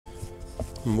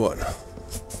Bueno,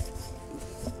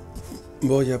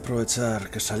 voy a aprovechar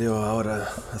que salió ahora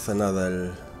hace nada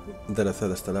el DLC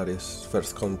de Stellaris,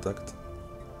 First Contact,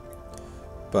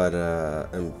 para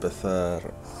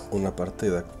empezar una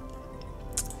partida.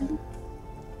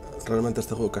 Realmente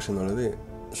este juego casi no le di,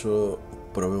 solo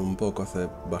probé un poco hace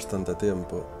bastante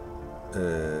tiempo,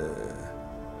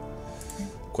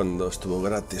 cuando estuvo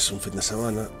gratis un fin de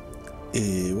semana,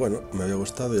 y bueno, me había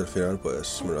gustado y al final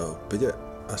pues me lo pillé,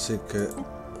 así que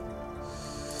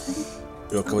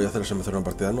lo que voy a hacer es empezar una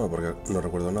partida nueva porque no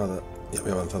recuerdo nada y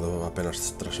había avanzado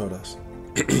apenas 3 horas.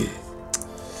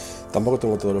 Tampoco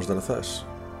tengo todos los DLCs,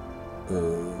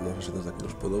 no sé si desde aquí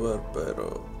los puedo ver,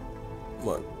 pero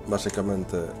bueno,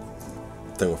 básicamente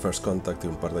tengo First Contact y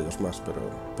un par de ellos más, pero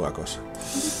poca cosa.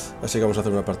 Así que vamos a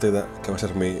hacer una partida que va a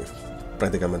ser mi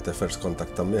prácticamente First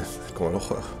Contact también, como lo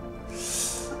juego.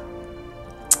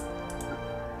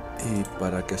 Y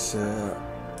para que sea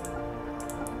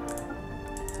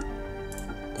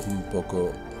un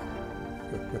poco...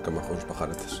 me queman los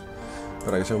pajaretes.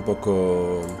 Para que sea un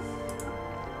poco...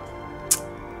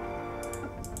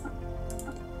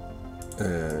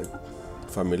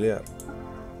 familiar,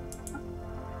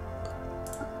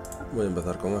 voy a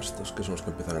empezar con estos, que son los que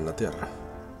empiezan en la Tierra.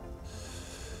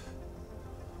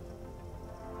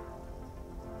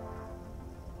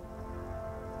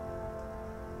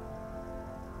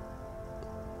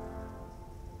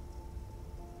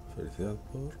 Felicidad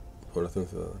por población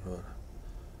ciudadana. Ahora,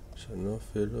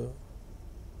 xenófilo.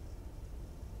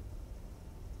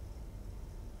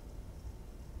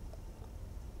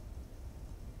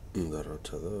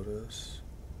 Derrochadores.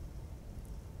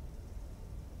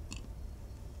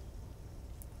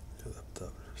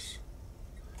 Adaptables.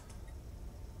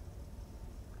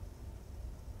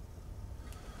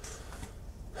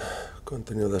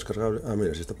 Contenido descargable. Ah,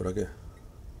 mira, si está por aquí.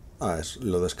 Ah, es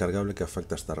lo descargable que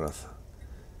afecta a esta raza.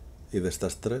 Y de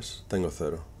estas 3 tengo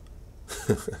 0.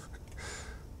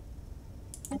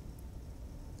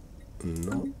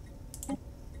 No,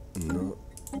 no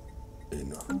y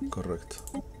no. Correcto.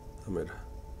 Ah, mira.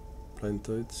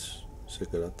 Plantoids, sí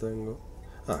que la tengo.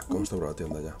 Ah, como está por la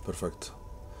tienda ya. Perfecto.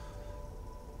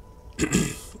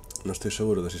 No estoy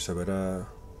seguro de si se verá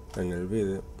en el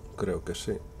vídeo. Creo que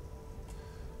sí.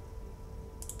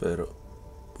 Pero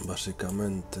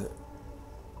básicamente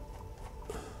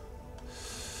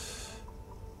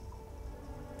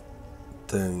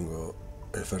tengo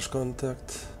el First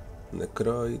Contact,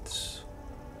 Necroids,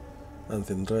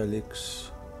 Ancient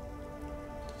Relics,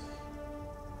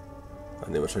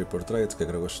 Anniversary Portraits, que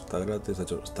creo que está gratis, de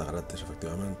hecho está gratis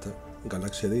efectivamente,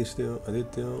 Galaxy Edition,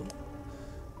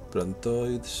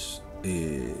 Plantoids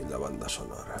y la banda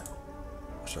sonora.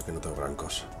 O sea que no tengo gran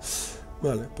cosa.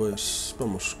 Vale, pues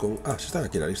vamos con... Ah, sí está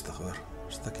aquí la lista, joder.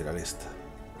 Está aquí la lista.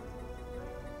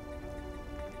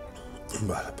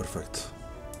 Vale, perfecto.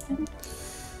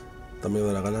 Tamaño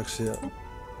de la galaxia.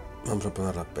 Vamos a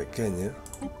ponerla pequeña.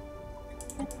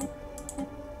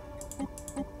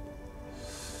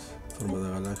 Forma de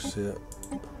galaxia.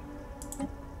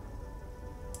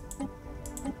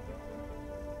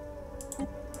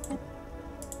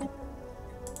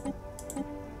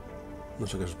 No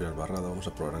sé qué es espiral barrada, vamos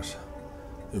a probar esa.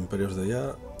 Imperios de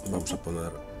ya, vamos a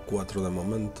poner 4 de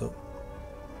momento.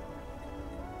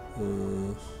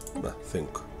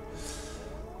 5.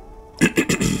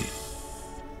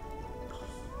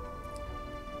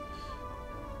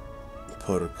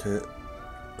 Porque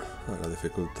la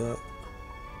dificultad...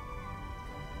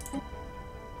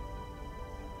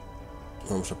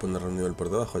 Vamos a ponerle un nivel por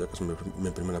debajo, ya que es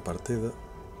mi primera partida.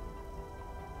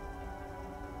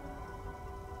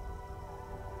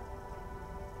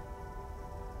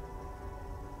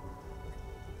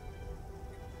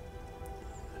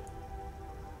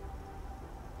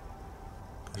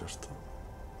 ¿Qué es esto?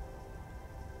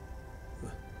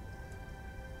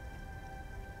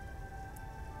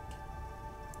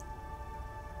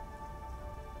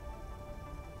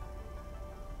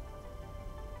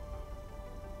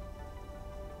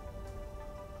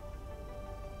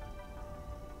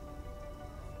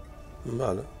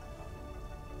 Vale.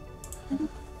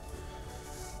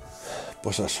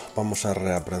 Pues eso, vamos a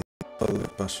reaprender todo de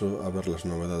paso a ver las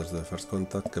novedades de First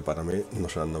Contact, que para mí no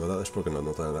serán novedades porque no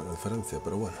notaré la diferencia,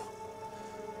 pero bueno.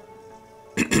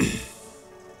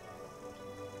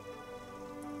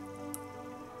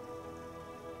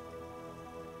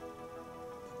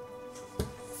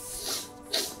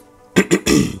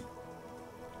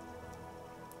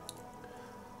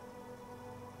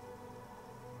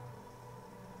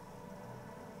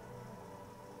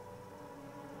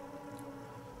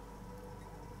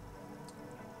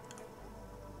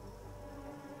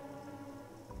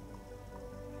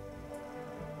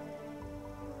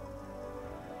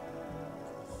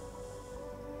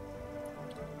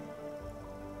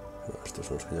 estos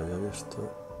son los que ya había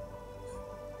visto.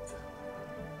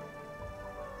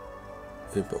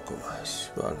 Y poco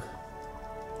más, vale.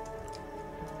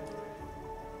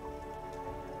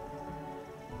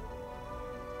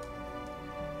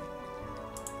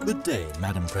 Good day,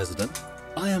 Madam President.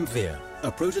 I am Veer,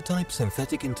 a prototype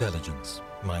synthetic intelligence.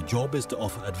 My job is to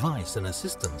offer advice and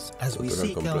assistance as we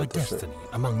seek our destiny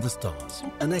among the stars.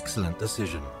 An excellent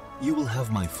decision. You will have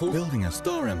my full... Building a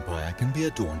star empire can be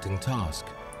a daunting task.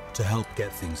 To help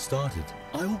get things started,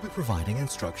 I will be providing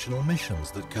instructional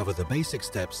missions that cover the basic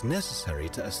steps necessary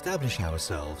to establish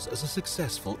ourselves as a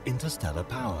successful interstellar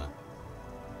power.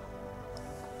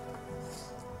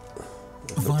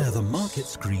 Via the market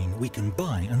screen, we can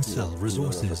buy and sell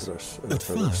resources. At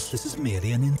first, this is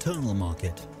merely an internal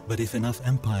market, but if enough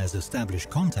empires establish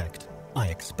contact, I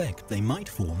expect they might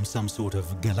form some sort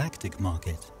of galactic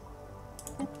market.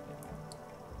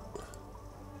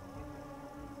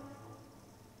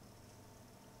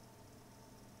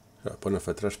 Pone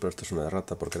F3, pero esto es una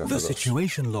errata porque era F2. The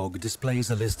situation log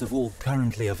displays a list of all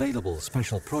currently available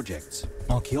special projects,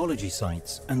 archaeology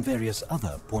sites, and various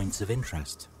other points of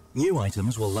interest. New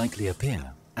items will likely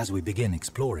appear as we begin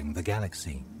exploring the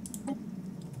galaxy.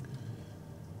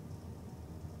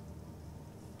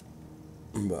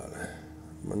 Vale.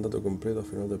 Mandato cumplido,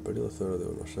 final del periodo 0 de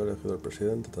 1. Se ha elegido al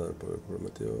presidente, tal el pueblo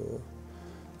prometió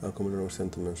acumular un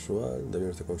excedente mensual de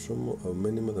bienes de consumo a un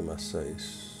mínimo de más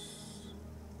 6.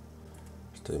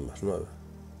 Estoy en más 9.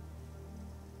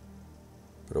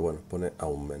 Pero bueno, pone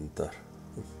aumentar.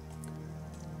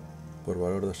 Por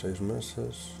valor de 6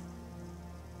 meses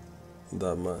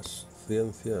da más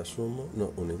ciencia, asumo.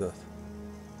 No, unidad.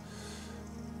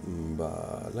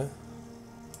 Vale.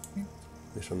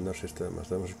 Y sondar sistemas.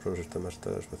 Debemos explorar sistemas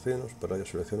estelares vecinos. Para ello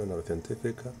selecciona nave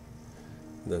científica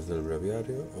desde el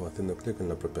breviario o haciendo clic en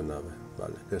la propia nave.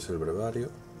 Vale, ¿qué es el breviario?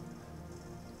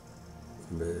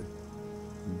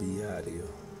 Breviario.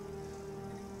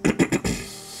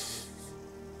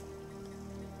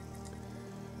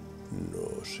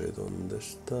 No sé dónde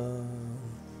está.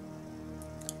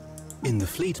 In the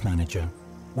Fleet Manager,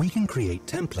 we can create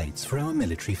templates for our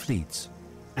military fleets.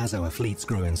 As our fleets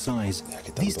grow in size,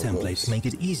 these templates make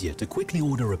it easier to quickly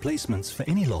order replacements for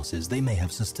any losses they may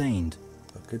have sustained.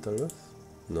 ¿Aquí tal vez?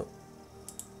 No.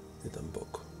 Y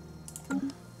tampoco.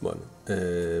 Bueno,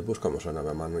 buscamos la nave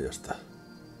a mano y ya está.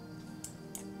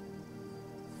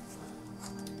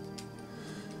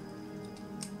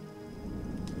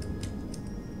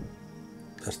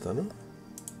 Esta, ¿no?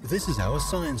 This is our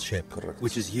science ship, Correct.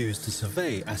 which is used to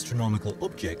survey astronomical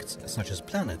objects such as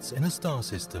planets in a star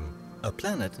system. A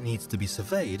planet needs to be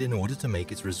surveyed in order to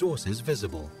make its resources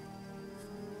visible.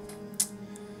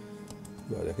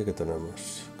 Vale, aquí que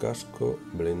tenemos casco,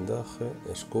 blindaje,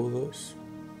 escudos,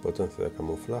 potencia de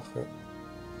camuflaje,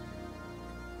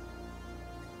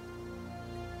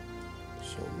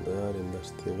 sondear,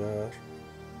 investigar.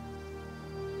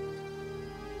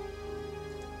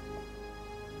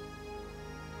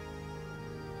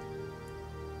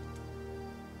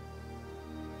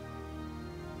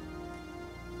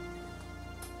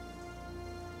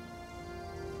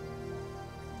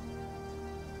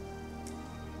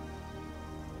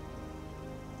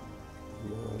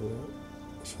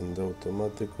 Sondeo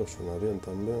automático, suena bien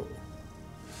también.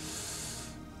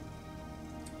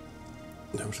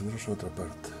 Debemos centrarnos en otra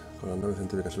parte. Con la nave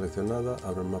científica seleccionada,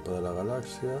 abre el mapa de la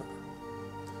galaxia.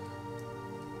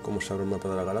 ¿Cómo se abre el mapa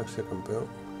de la galaxia, campeón?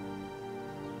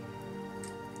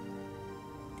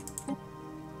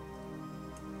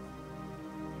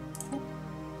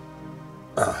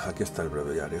 Ah, aquí está el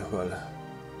breviario, vale.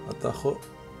 Atajo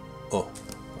O.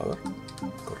 A ver,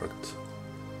 correcto.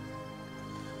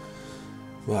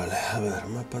 Vale, a ver,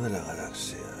 mapa de la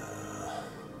galaxia.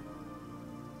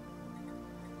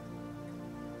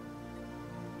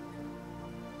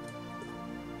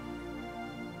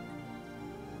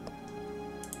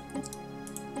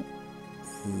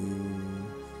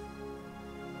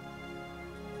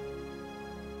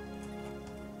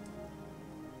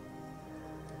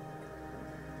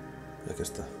 Aquí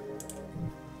está.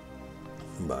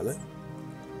 Vale.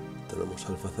 Tenemos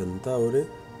Alpha Centauri,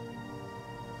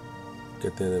 que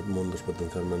tiene mundos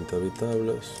potencialmente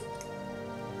habitables.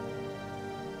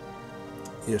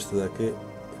 Y este de aquí,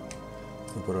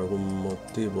 por algún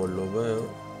motivo lo veo.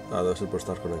 Ah, debe ser por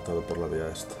estar conectado por la vía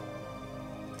esta.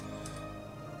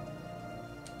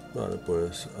 Vale,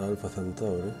 pues Alpha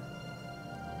Centauri.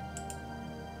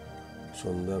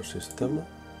 Sondar sistema.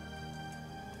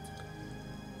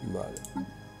 Vale.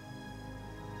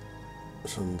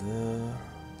 Sondear.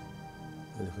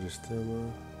 Elige sistema.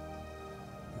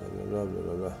 Bla bla bla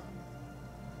bla bla.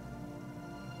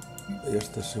 Y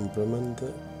este es simplemente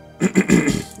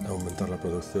aumentar la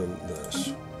producción de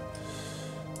eso.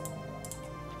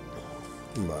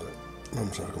 Vale,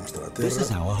 vamos a ver cómo está la Tierra. This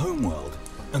is our homeworld,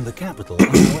 and the capital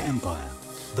of our empire.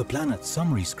 The planet's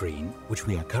summary screen, which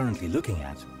we are currently looking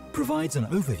at, provides an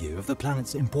overview of the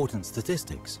planet's important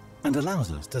statistics and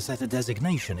allows us to set a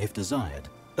designation if desired,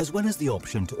 as well as the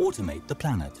option to automate the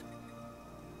planet.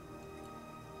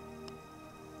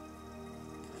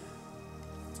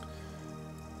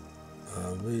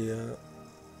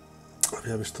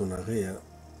 Había visto una guía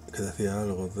que decía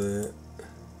algo de...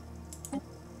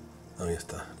 Ahí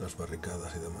está, las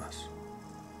barricadas y demás.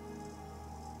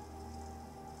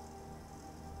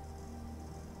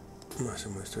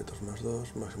 Máximo de distritos más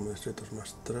 2, máximo de distritos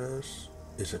más 3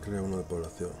 y se crea uno de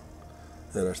población.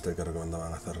 Era este que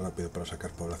recomendaban hacer rápido para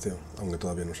sacar población, aunque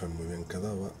todavía no sé muy bien qué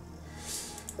daba.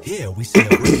 Here we see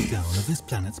a breakdown of this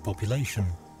planet's population,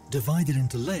 divided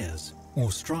into layers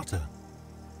or strata.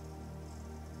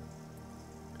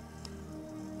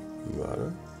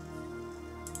 Vale.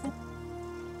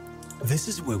 This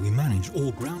is where we manage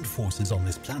all ground forces on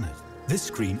this planet. This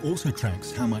screen also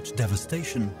tracks how much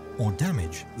devastation or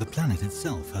damage the planet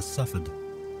itself has suffered.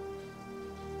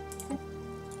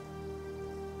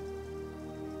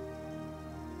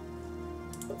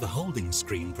 The holdings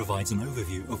screen provides an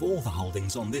overview of all the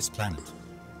holdings on this planet.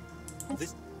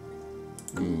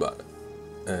 Vale.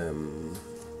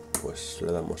 Pues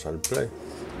le damos al play.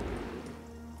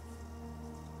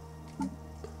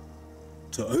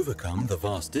 To overcome the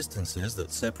vast distances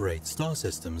that separate star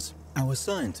systems, our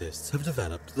scientists have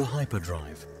developed the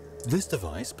hyperdrive. This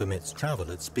device permits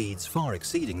travel at speeds far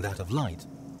exceeding that of light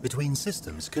between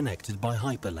systems connected by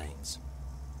hyperlanes.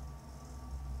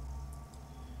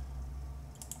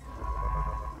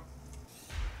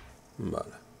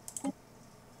 Vale.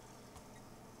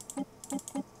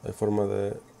 Hay forma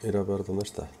de ir a ver dónde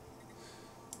está.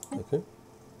 Aquí.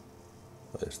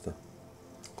 Ahí está.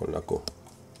 Con la Q.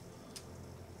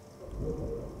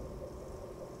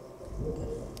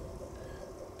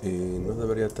 Y no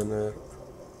debería tener...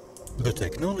 The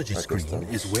technology screen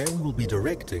is where we will be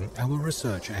directing our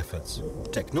research efforts.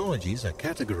 Technologies are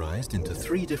categorized into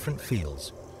 3 different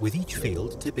fields, with each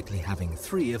field typically having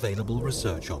 3 available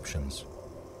research options.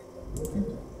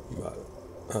 Vale,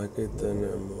 aquí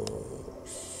tenemos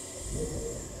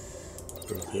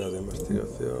velocidad de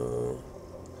investigación.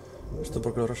 ¿Esto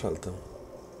por qué lo resaltan?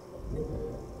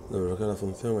 Desbloquea la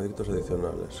función edictos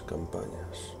adicionales,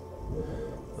 campañas.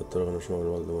 Otorga una suma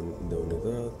global de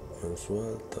unidad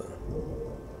mensual, tal.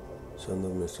 Siendo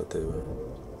administrativa.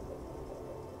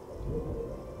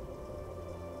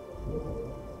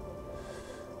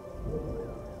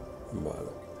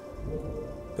 Vale.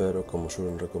 Pero como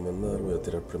suelen recomendar, voy a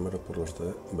tirar primero por los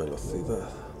de velocidad.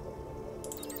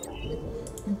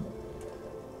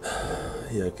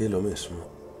 Y aquí lo mismo.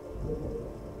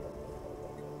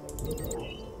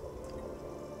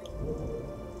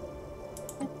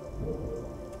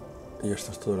 Y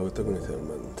esto es todo lo que tengo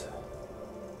inicialmente.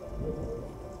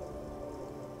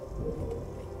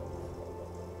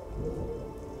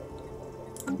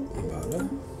 Vale.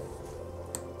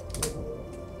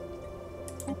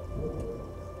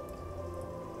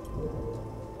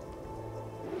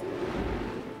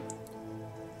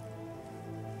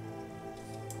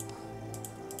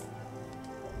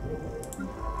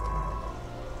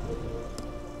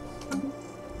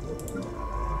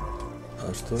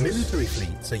 Military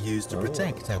fleets are used to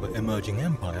protect our emerging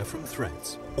empire from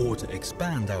threats, or to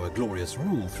expand our glorious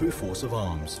rule through force of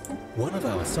arms. One of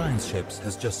our science ships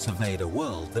has just surveyed a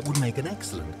world that would make an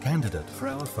excellent candidate for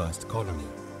our first colony.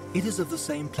 It is of the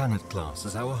same planet class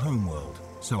as our homeworld,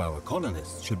 so our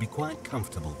colonists should be quite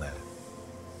comfortable there.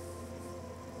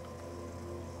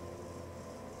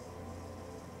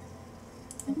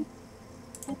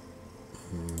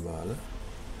 Vale.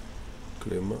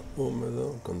 Clima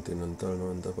húmedo, continental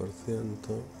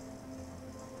 90%.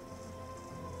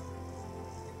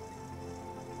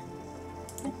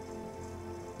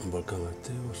 Volcán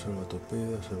activo, selva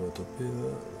tupida,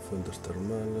 fuentes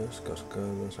termales,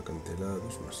 cascadas,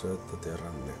 acantilados, meseta, tierra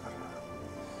negra.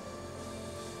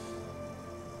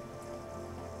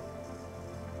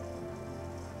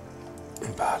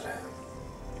 Vale.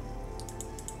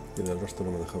 Y del resto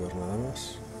no me deja ver nada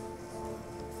más.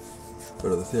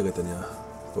 Pero decía que tenía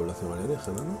población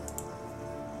alienígena, ¿no?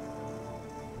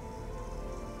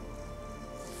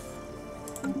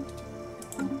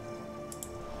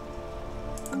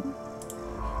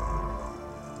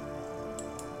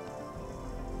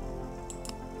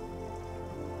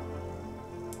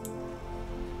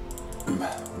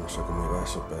 No sé cómo iba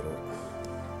eso, pero...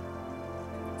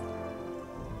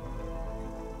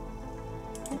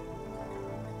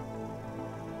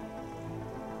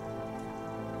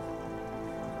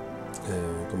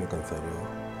 cancelo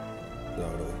la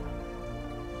orden.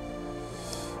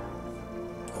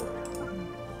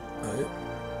 Ahí.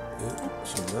 Y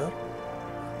soldar.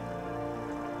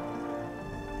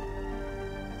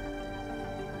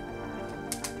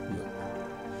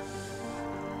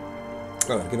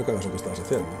 No. A ver, quiero que hagas lo que estabas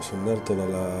haciendo. Soldar toda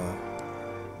la...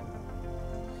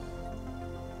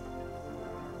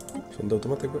 ¿Sondeo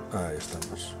automático? Ahí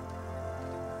estamos.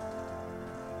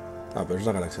 Ah, pero es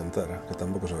la galaxia entera, que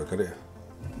tampoco es lo que quería.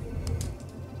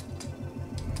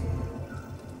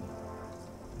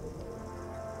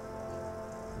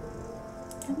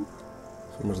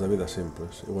 Formas de vida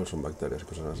simples, igual son bacterias y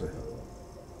cosas así.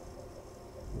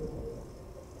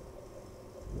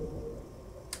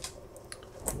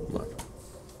 Bueno.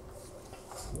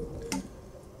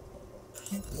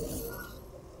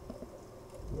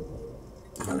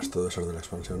 Vale, esto debe ser de la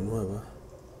expansión nueva.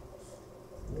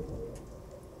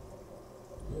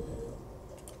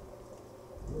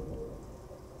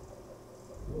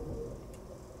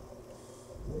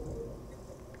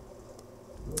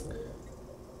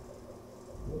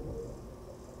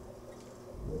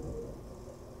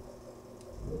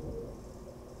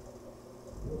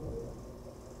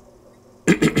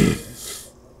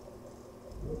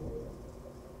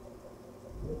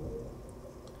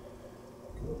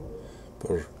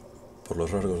 Por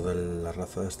los rasgos de la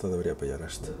raza esta debería pillar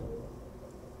esta.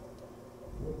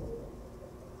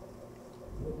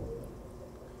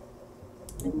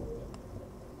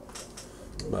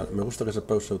 Vale, me gusta que se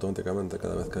pause automáticamente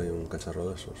cada vez que hay un cacharro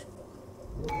de esos.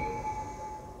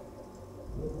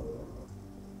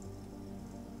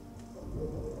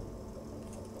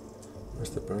 En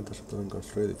este planeta se pueden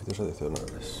construir edificios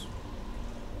adicionales.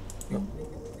 No,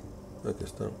 aquí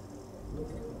están.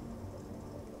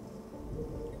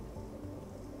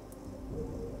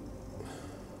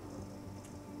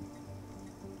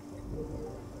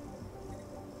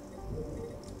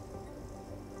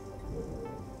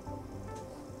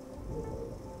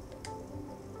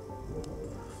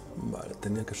 Vale,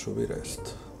 tenía que subir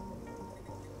esto.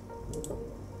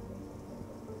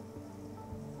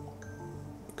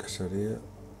 Que sería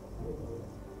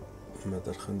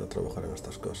meter gente a trabajar en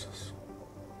estas cosas.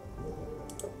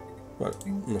 Vale,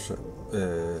 no sé.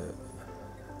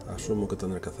 Asumo que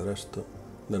tendré que hacer esto.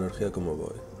 De energía, ¿cómo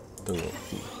voy? Tengo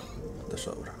de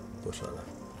sobra. Pues ahora.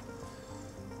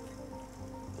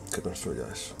 Que construya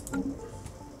eso.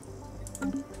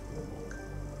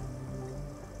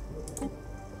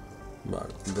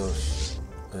 Vale, 2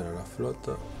 era la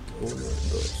flota. 1,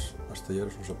 2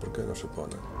 astilleros, no sé por qué no se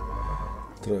pone.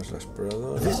 3 la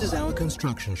exploradora. This is our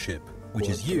construction ship, which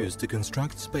is used to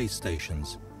construct space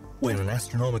stations. When an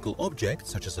astronomical object,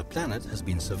 such as a planet, has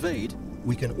been surveyed,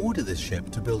 we can order this ship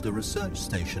to build a research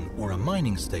station or a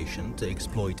mining station to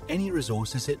exploit any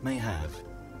resources it may have.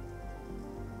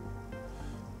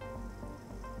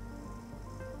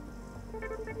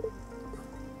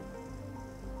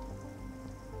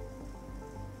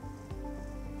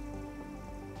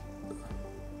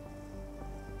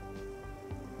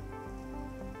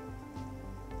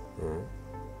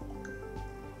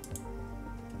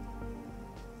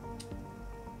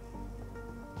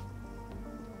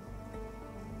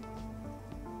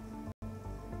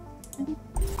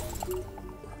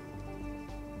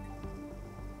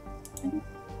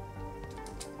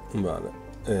 Vale,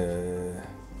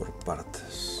 por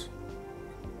partes.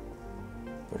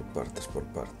 Por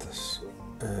partes.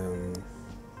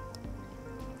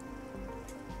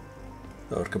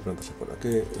 A ver qué plantas se pone aquí.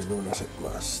 Y luego una set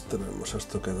más. Tenemos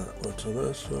esto que da 8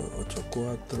 de eso, 8,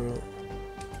 4,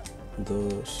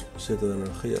 2, 7 de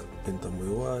energía. Pinta muy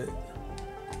guay.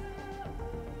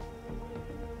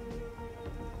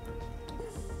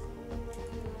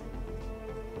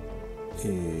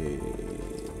 Y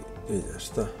ya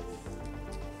está.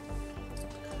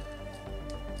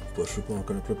 Pues supongo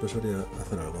que lo propio sería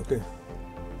hacer algo aquí.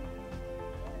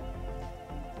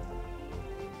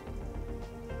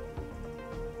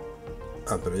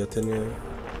 Ah, pero ya tiene...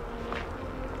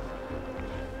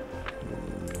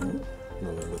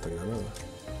 No veo que tenga nada.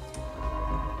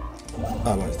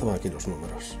 Ah, vale, estaban aquí los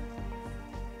números.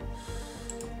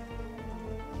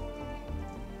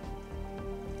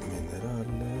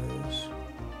 Minerales...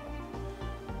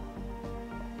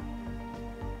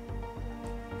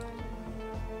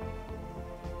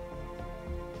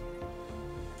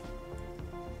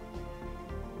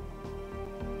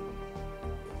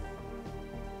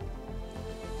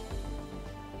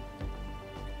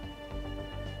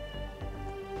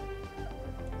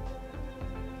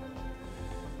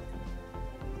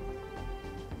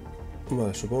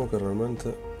 Vale, supongo que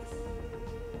realmente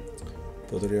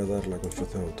podría dar la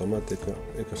construcción automática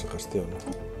y que se gestione.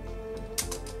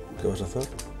 ¿Qué vas a hacer?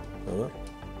 A ver.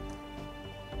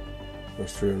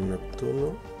 Construir en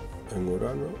Neptuno, en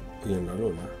Urano y en la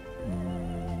Luna.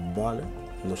 Vale,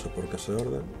 no sé por qué ese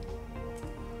orden.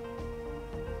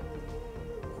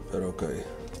 Pero ok.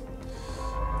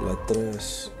 La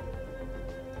 3.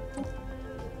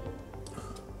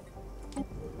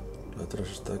 La 3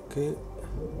 está aquí.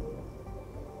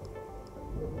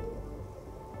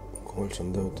 Con el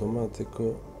sondeo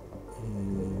automático.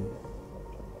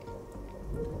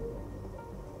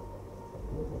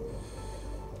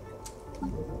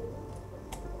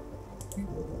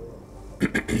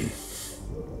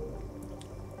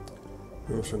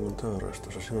 Hemos encontrado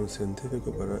restos, ha sido un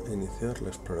científico para iniciar la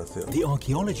exploración. The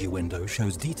archaeology window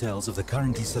shows details of the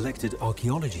currently selected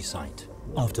archaeology site.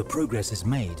 After progress is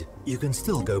made, you can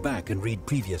still go back and read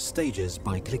previous stages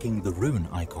by clicking the rune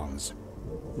icons.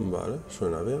 Vale,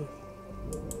 suena bien.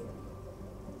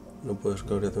 No puedes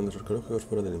caer de centros arqueológicos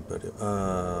fuera del imperio.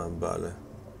 Ah, vale.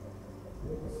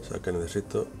 O sea que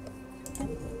necesito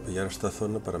pillar esta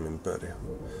zona para mi imperio.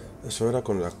 Eso era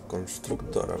con la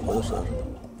constructora, puede ser.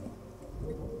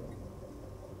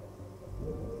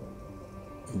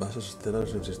 Bases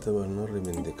estelares en sistemas no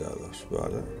reivindicados,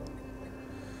 vale.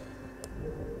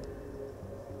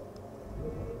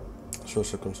 Solo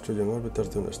se construyen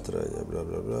órbitas de una estrella, bla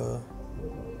bla bla.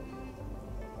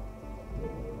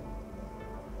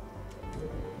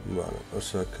 Vale, o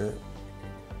sea que...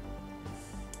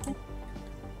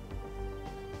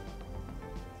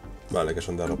 Vale, que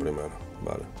sondearlo primero,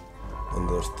 vale.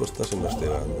 Entonces tú estás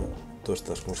investigando, tú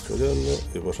estás construyendo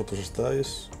y vosotros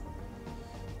estáis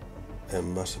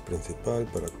en base principal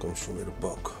para consumir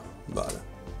poco, vale.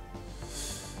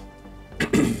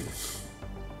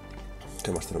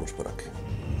 ¿Qué más tenemos por aquí?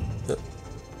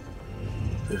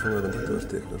 Informe de contacto de los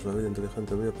tigres, la vida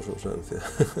inteligente brilla por su ausencia.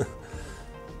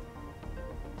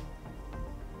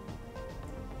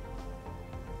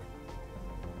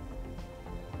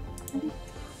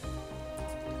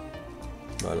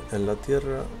 Vale, en la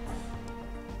Tierra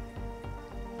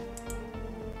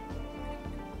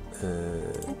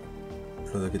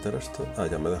lo de quitar esto... Ah,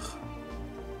 ya me deja.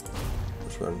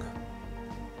 Pues venga.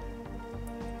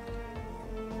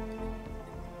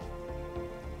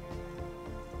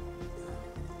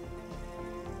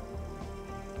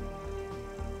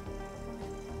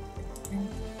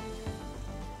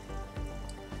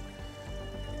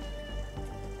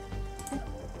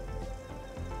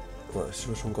 Vale,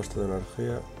 si es un coste de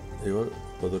energía, igual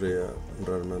podría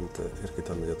realmente ir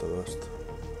quitando ya todo esto.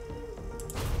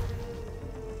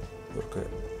 Porque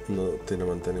no tiene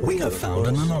mantenimiento. We have found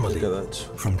an anomaly.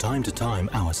 From time to time,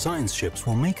 our science ships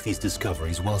will make these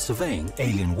discoveries while surveying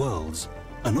alien worlds.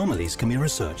 Anomalies can be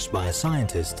researched by a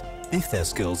scientist if their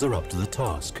skills are up to the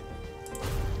task.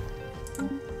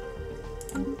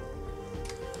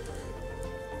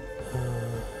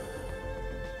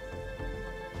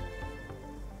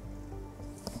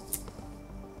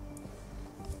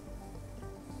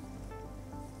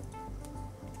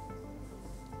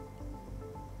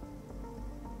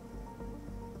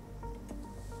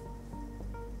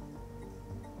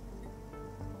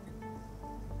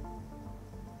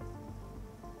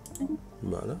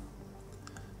 Vale.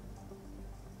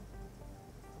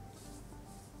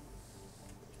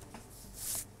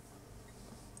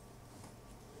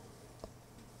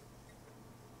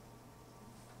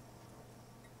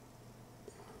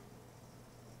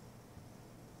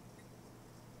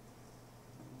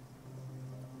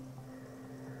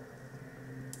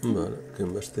 Vale, que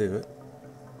investigue.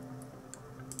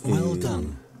 Well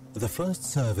done. The first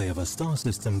survey of a star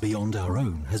system beyond our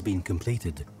own has been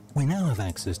completed. We now have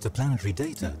access to planetary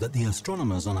data that the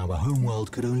astronomers on our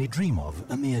homeworld could only dream of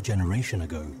a mere generation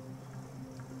ago.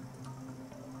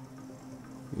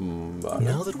 Vale.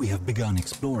 Now that we have begun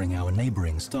exploring our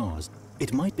neighboring stars,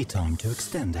 it might be time to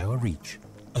extend our reach.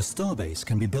 A starbase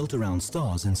can be built around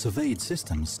stars in surveyed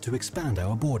systems to expand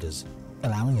our borders,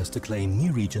 allowing us to claim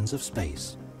new regions of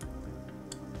space.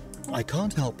 I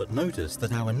can't help but notice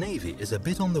that our navy is a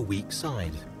bit on the weak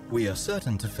side. We are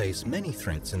certain to face many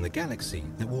threats in the galaxy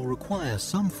that will require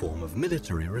some form of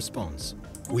military response.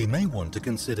 We may want to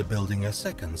consider building a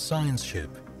second science ship.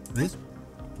 This...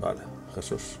 Vale,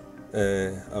 Jesús.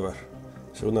 A ver,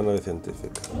 segunda nave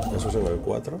científica. ¿Eso es en el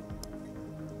 4?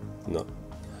 No.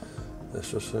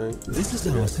 Eso es en... This is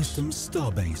our system's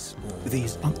starbase.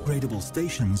 These upgradable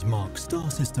stations mark star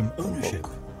system ownership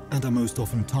and are most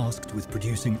often tasked with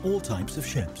producing all types of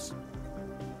ships.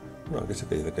 No, aquí sí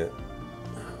que dice que...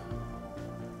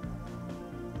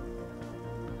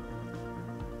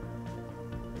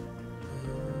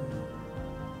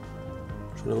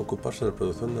 Suelen ocuparse de la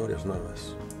producción de varias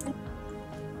naves.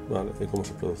 Vale, ¿y cómo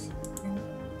se produce?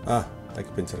 Ah, hay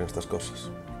que pinchar en estas cosas.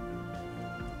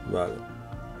 Vale.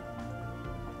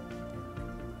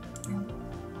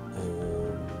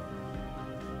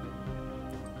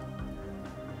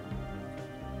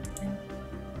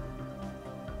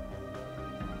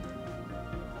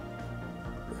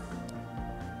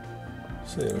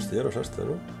 Sí, el astillero es este,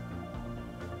 ¿no?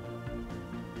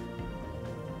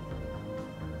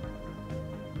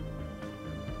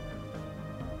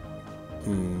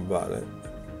 Vale.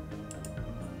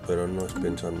 Pero no es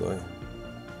pinchando ahí.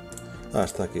 Ah,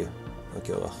 está aquí.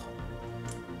 Aquí abajo.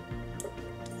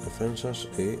 Defensas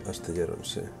y astillero en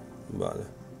sí. Vale.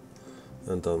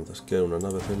 Entonces, quiero una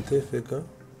nave científica.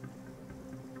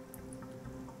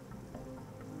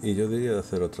 Y yo diría de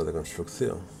hacer otra de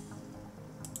construcción.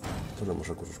 Tenemos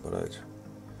recursos para ello.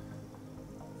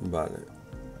 Vale.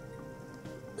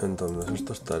 Entonces,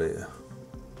 esto estaría...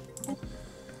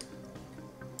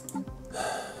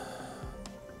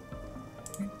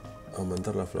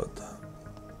 Aumentar la flota.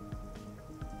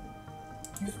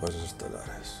 Y bases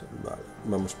estelares. Vale.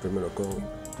 Vamos primero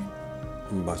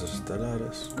con bases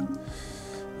estelares.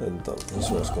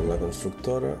 Entonces, vas con la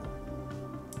constructora.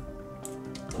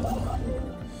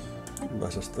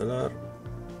 Base estelar.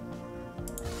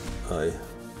 Ahí.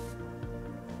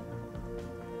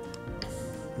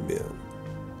 Bien.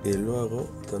 Y luego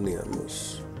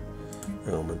teníamos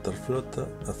en aumentar flota,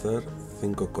 hacer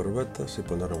 5 corbetas y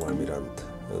poner un almirante.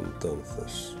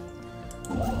 Entonces,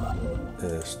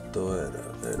 esto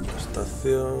era en la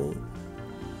estación.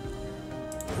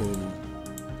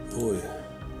 Uy.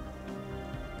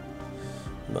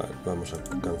 Vale, vamos a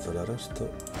cancelar esto.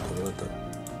 Corbeta.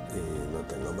 Y no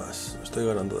tengo más. Estoy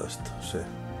ganando de esto, sí.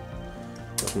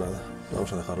 Pues nada,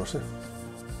 vamos a dejarlo así.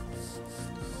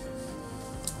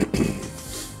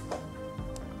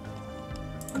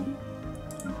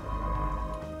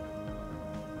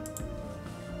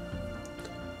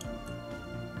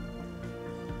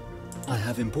 I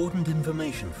have important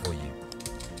information for you.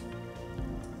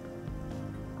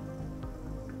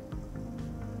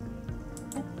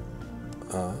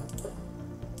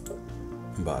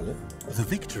 Vale. The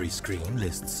victory screen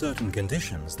lists certain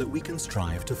conditions that we can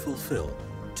strive to fulfill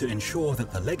to ensure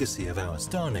that the legacy of our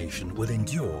star nation will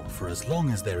endure for as long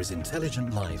as there is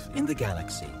intelligent life in the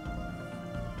galaxy.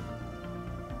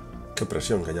 Qué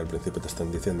presión que ya al principio te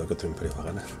están diciendo que otro imperio va a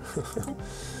ganar.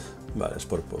 Vale, es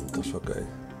por puntos, ok.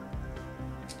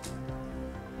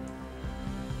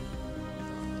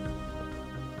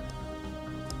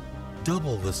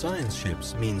 Double the science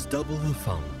ships means double the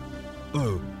fun.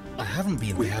 Oh, I haven't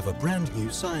been... We have a brand new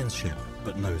science ship,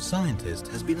 but no scientist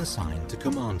has been assigned to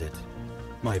command it.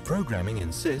 My programming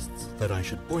insists that I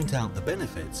should point out the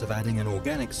benefits of adding an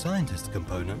organic scientist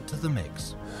component to the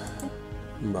mix.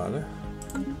 Vale.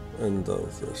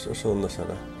 Entonces, ¿eso dónde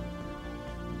será?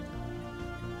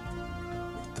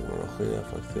 Tecnología,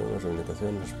 facciones,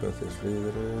 reivindicaciones, especies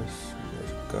líderes,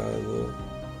 mercado...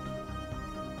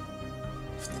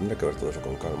 Tendría que ver todo eso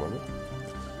con calma, ¿no?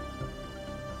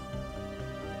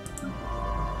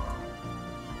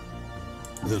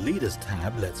 The Leaders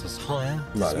tab lets us hire,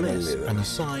 dismiss, and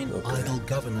assign idle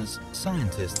governors,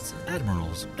 scientists,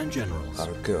 admirals, and generals.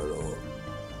 Arqueólogo.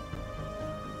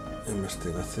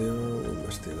 Investigación,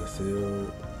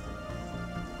 investigación...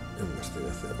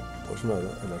 Investigación. Pues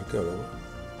nada, el arqueólogo.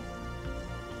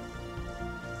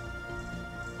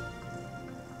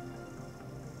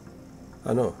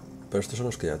 Ah, no. Pero estos son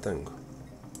los que ya tengo.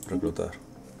 Reclutar.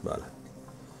 Vale.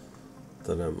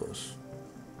 Tenemos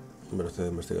velocidad de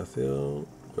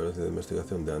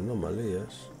investigación de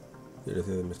anomalías y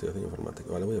velocidad de investigación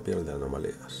informática. Vale, voy a pillar el de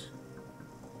anomalías.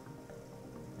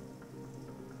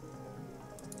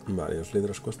 Vale, los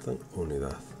líderes cuestan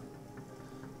unidad.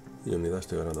 Y unidad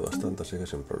estoy ganando bastante, así que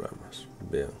sin problemas.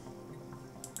 Bien.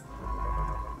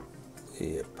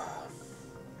 Y epa.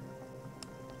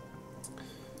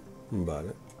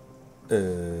 Vale.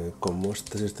 Como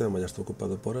este sistema ya está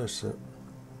ocupado por ese,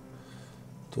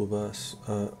 tú vas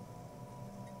a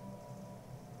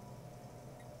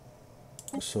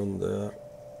sondear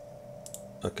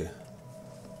aquí.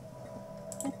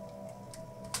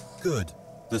 Good.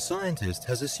 The scientist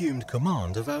has assumed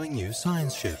command of our new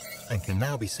science ship and can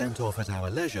now be sent off at our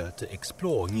leisure to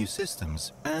explore new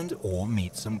systems and or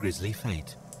meet some grisly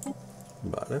fate.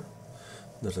 Vale.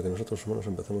 Desde que nosotros humanos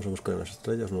empezamos a buscar en las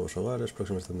estrellas nuevos hogares,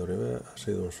 próximas de Ibea, ha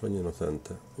sido un sueño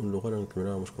inocente, un lugar en el que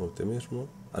mirábamos con optimismo,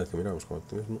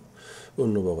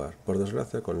 un nuevo hogar. Por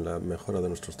desgracia, con la mejora de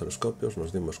nuestros telescopios,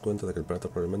 nos dimos cuenta de que el planeta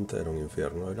probablemente era un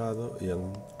infierno helado y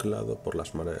anclado por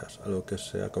las mareas, algo que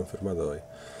se ha confirmado hoy.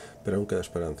 Pero aún queda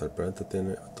esperanza, el planeta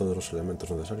tiene todos los elementos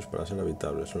necesarios para ser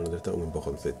habitable, solo necesita un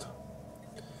empujoncito.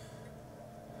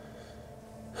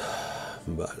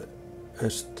 Vale,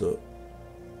 esto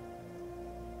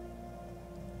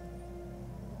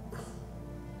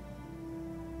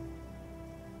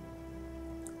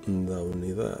da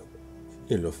unidad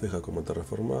y lo fija como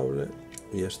terraformable,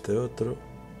 y este otro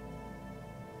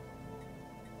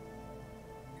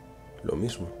lo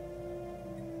mismo.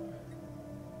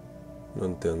 No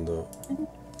entiendo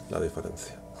la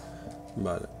diferencia.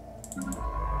 Vale.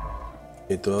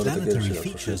 Y tú ahora te quieres ir a otro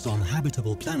features sitio. on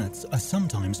habitable planets are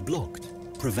sometimes blocked,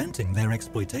 preventing their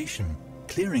exploitation.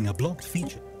 Clearing a blocked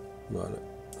feature. Vale,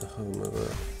 déjame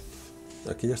ver.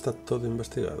 Aquí ya está todo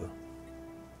investigado.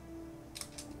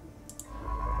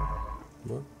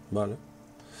 Bueno, vale.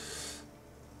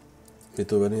 Y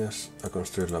tú venías a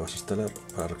construir la base estelar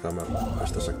para reclamar a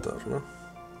este sector, ¿no?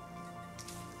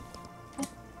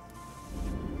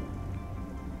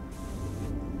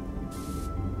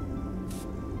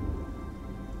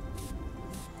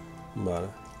 Vale.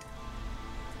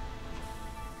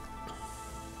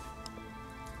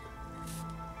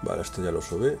 Vale, esto ya lo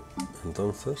subí.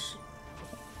 Entonces...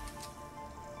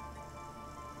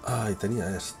 Ah, y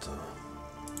tenía esto.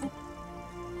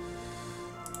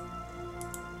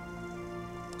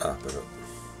 Ah, pero...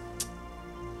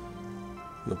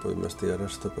 no puedo investigar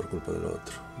esto por culpa del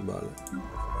otro. Vale,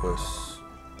 pues...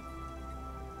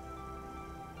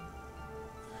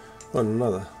 bueno,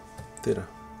 nada. Tira.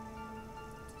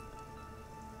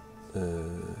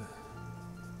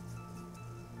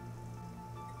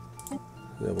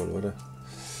 Ya volveré.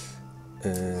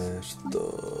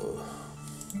 Esto...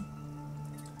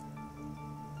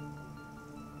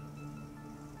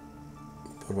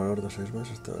 por valor de 6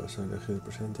 meses se ha elegido el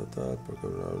presidente total porque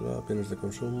bla bla bla, bienes de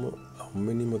consumo a un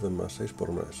mínimo de más 6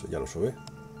 por mes. Ya lo subí,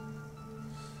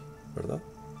 ¿verdad?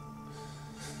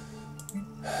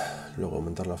 Luego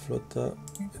aumentar la flota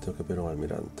y tengo que pedir un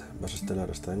almirante. Base estelar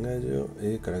está en ello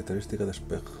y característica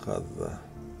despejada.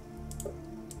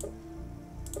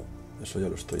 Eso ya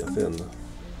lo estoy haciendo.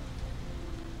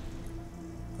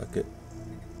 Aquí.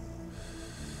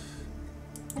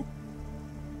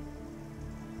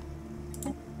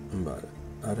 Vale,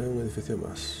 haré un edificio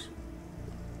más.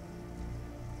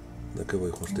 ¿De qué voy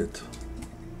justito?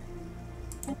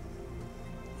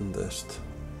 De esto.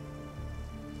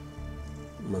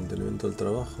 Mantenimiento del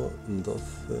trabajo, 12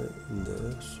 de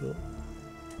eso.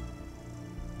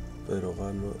 Pero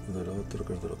gano de lo otro,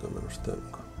 que es de lo que menos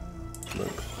tengo.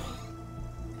 Venga.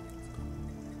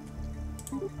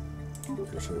 Y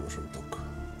lo subimos un poco.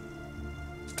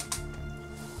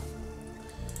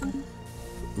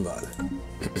 Vale.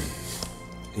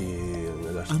 Y en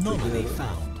el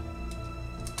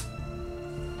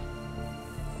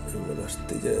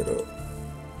astillero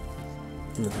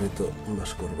necesito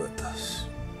más corbetas.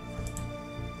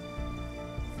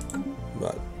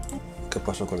 Vale. ¿Qué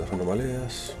pasó con las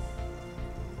anomalías?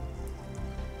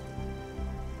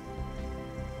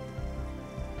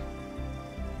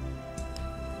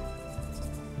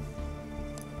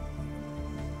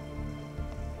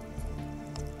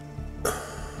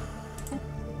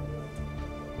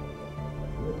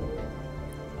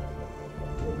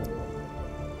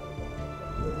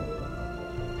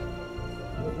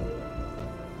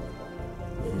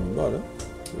 Vale,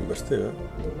 investiga.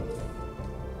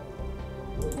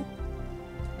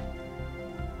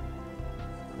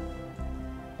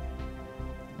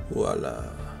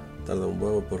 Voilà. Tarda un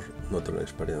huevo por no tener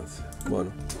experiencia.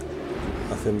 Bueno,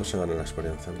 haciendo se gana la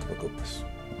experiencia, no te preocupes.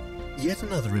 Yet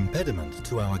another impediment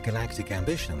to our galactic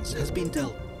ambitions has been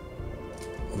dealt.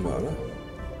 Vale.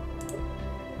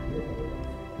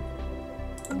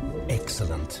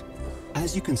 Excellent.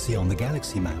 As you can see on the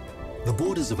galaxy map, the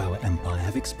borders of our empire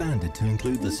have expanded to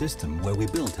include the system where we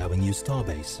built our new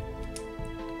starbase.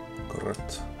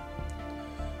 Correcto.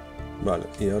 Vale,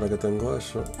 y ahora que tengo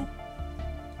eso,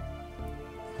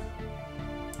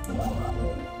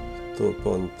 tú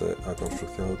ponte a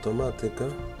construcción automática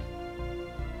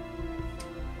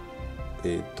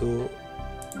y tú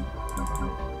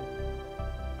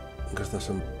que estás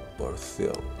en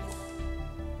porción.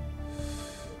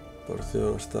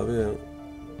 Porción está bien,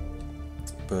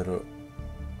 pero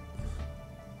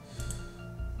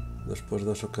después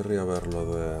de eso querría ver lo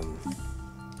del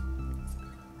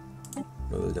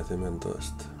yacimiento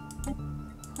este.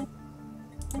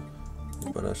 Y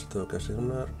para eso tengo que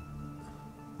asignar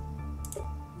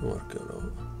un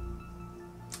arqueólogo.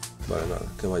 Vale, nada,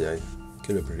 que vaya ahí.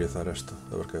 Quiero priorizar esto,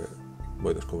 a ver qué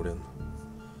voy descubriendo.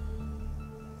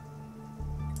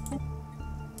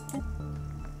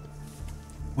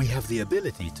 We have the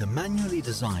ability to manually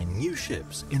design new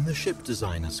ships in the Ship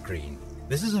Designer screen.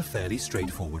 This is a fairly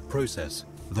straightforward process,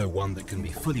 though one that can be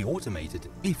fully automated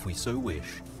if we so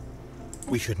wish.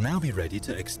 We should now be ready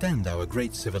to extend our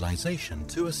great civilization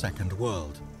to a second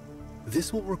world.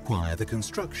 This will require the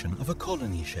construction of a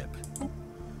colony ship.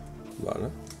 Vale.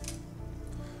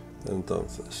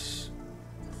 Entonces,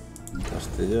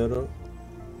 astillero,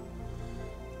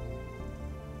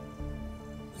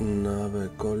 nave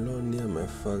colonia, me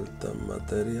faltan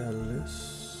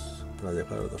materiales para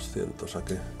llegar a 200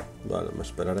 aquí. Vale, me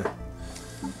esperaré.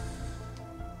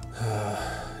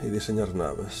 Y diseñar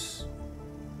naves.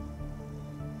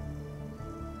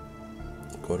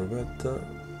 Corbeta.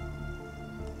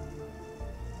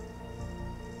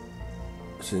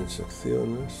 Sin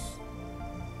secciones.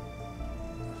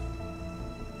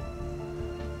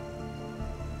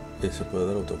 Y se puede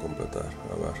dar autocompletar.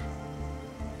 A ver.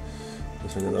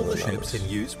 All the ships in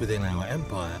use within our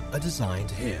empire are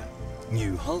designed here.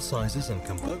 New hull sizes and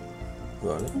components.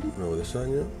 Vale, nuevo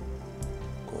diseño.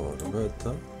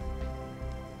 Corbeta.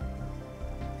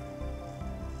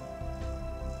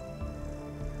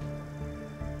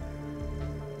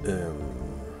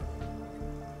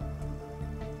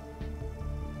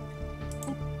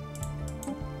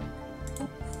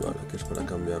 Vale, aquí es para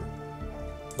cambiar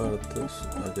partes.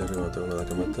 Aquí arriba no tengo nada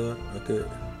que meter. Aquí.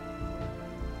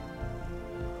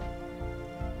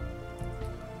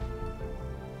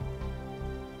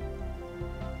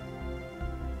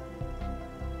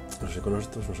 No sé, con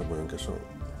estos no sé muy bien qué son.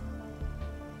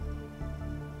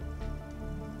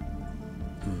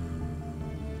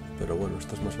 Pero bueno,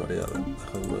 esta es más variada.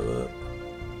 Dejadme ver.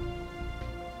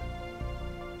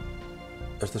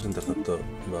 Este es interceptor,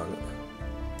 vale.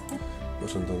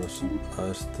 Pues entonces a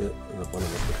este le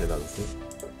ponemos vigilancia.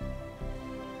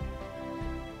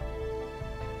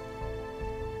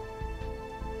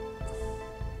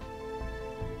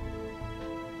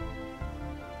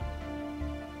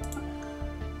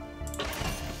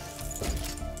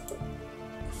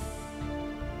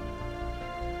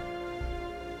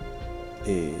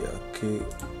 Y aquí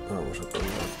vamos a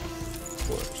poner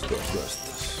pues 2 de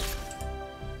estas.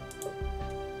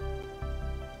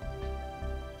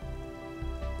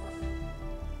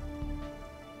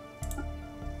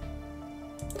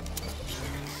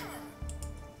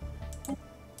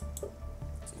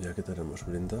 Y aquí tenemos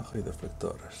blindaje y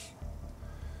deflectores.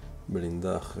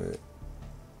 Blindaje,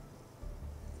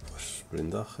 pues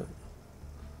blindaje,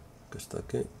 que está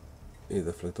aquí, y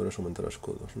deflectores aumentar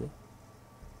escudos, ¿no?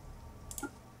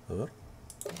 A ver.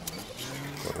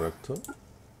 Correcto.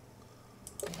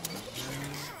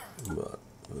 Vale,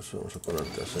 pues vamos a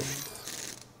ponerte así.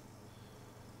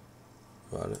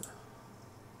 Vale.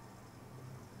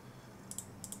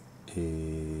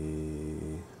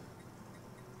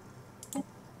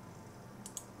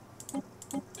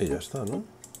 Y ya está, ¿no?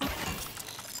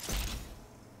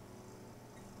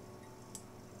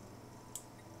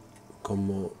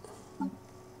 Como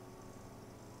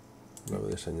nave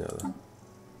diseñada.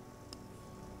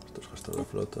 Estos gestos de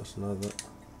flotas, nada,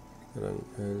 eran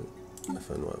el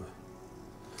F9.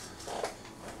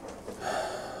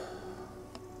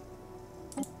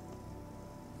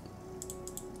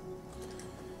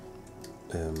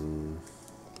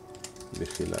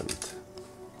 Vigilante.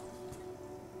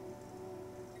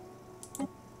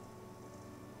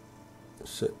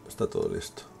 Sí, está todo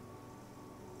listo.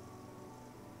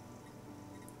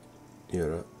 Y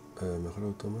ahora, mejora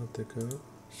automática.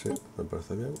 Sí, me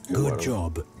parece bien. Good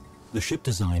job. The ship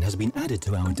design has been added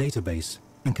to our database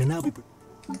and can now be...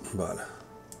 Vale.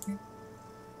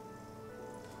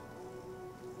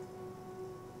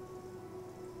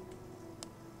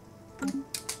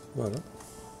 Vale.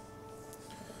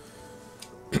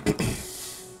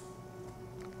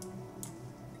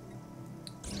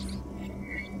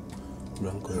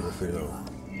 Blanco de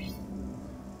refilado.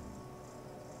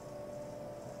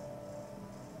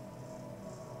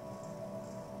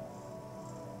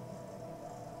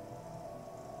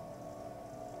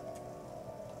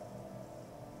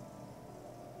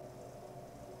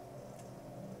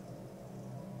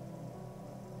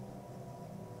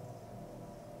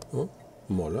 Oh,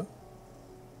 mola.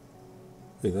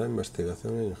 Y da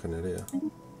investigación e ingeniería.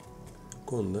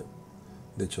 Cunde.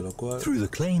 Dicho lo cual... Through the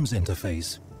claims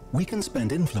interface, we can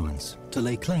spend influence to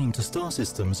lay claim to star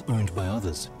systems owned by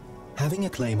others. Having a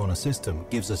claim on a system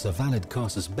gives us a valid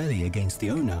casus belli against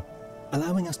the owner,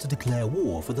 allowing us to declare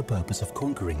war for the purpose of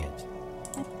conquering it.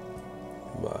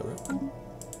 Vale.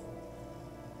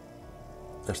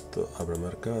 Esto abre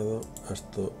mercado,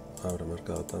 esto abre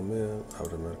mercado también,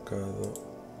 abre mercado...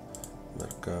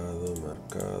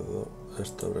 Mercado,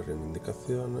 esto abre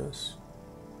reivindicaciones.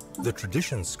 The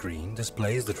tradition screen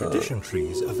displays the tradition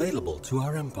trees available to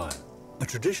our empire. A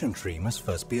tradition tree must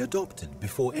first be adopted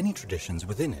before any traditions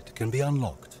within it can be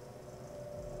unlocked.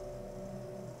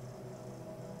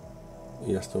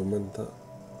 Y esto aumenta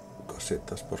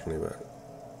cositas por nivel.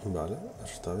 Vale,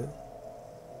 eso está bien.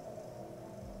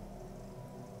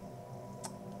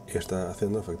 Y está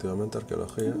haciendo efectivamente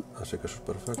arqueología, así que eso es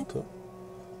perfecto.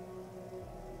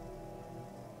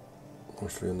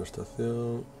 Construyendo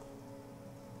estación.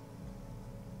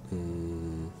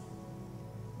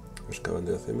 Excavan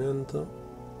de yacimiento.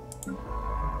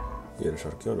 Y eres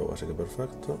arqueólogo, así que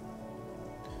perfecto.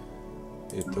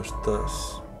 Y tú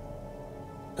estás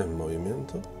en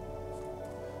movimiento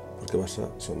porque vas a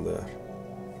sondear.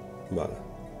 Vale.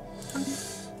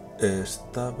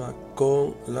 Estaba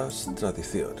con las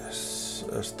tradiciones.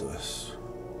 Esto es.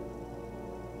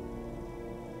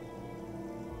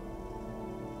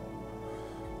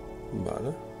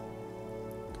 Vale.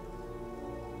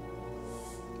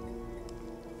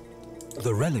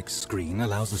 The relics screen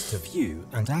allows us to view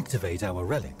and activate our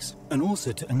relics, and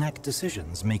also to enact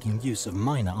decisions making use of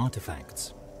minor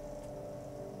artifacts.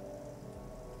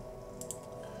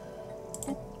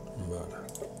 Vale.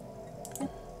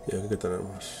 Y aquí que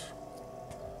tenemos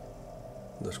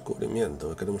descubrimiento,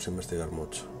 que queremos investigar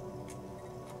mucho.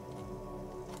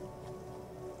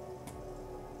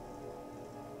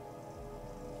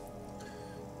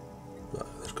 Vale,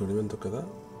 descubrimiento que da.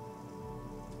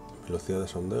 Velocidad de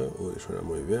sondeo, uy, suena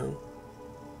muy bien.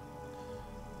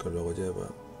 Que luego lleva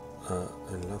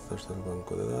a enlaces del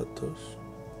banco de datos.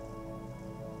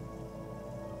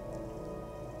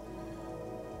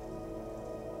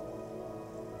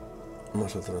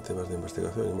 Más alternativas de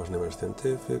investigación y más niveles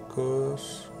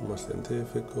científicos, más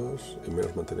científicos y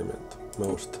menos mantenimiento. Me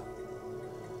gusta.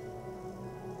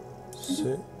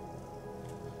 Sí.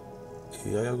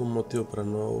 ¿Y hay algún motivo para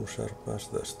no usar más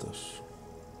de estos?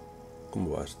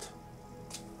 ¿Cómo va esto?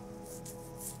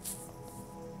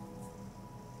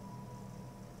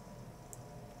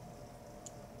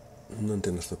 No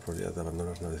entiendo esta probabilidad de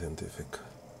abandonar nave científica.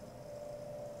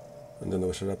 Entiendo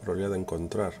que será la probabilidad de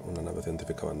encontrar una nave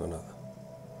científica abandonada.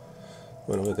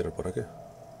 Bueno, voy a tirar por aquí.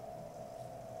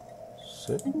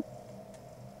 Sí.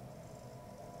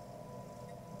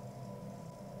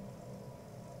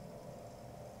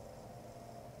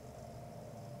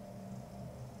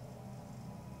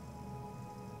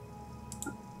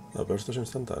 No, pero esto es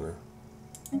instantáneo.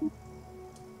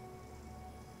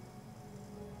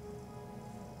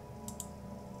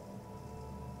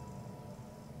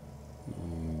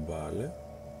 Vale.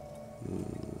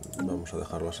 Vamos a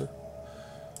dejarlo así.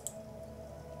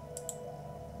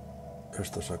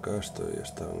 Esto saca esto y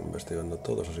están investigando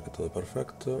todos, así que todo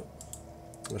perfecto.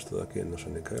 Esto de aquí no sé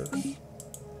ni qué es.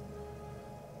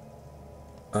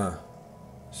 Ah,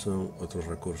 son otros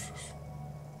recursos.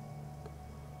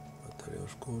 Materia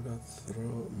oscura,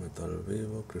 metal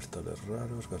vivo, cristales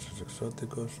raros, gases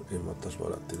exóticos y motas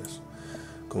volátiles.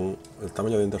 Con el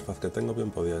tamaño de interfaz que tengo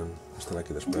bien podían estar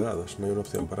aquí desplegados. No hay una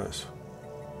opción para eso.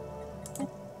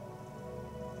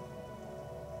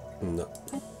 No.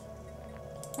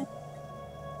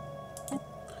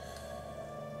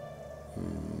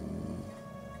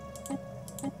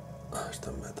 Está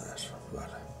en beta eso,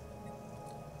 vale.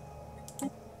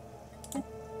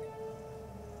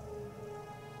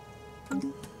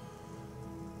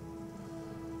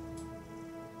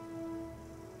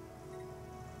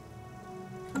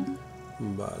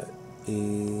 Vale,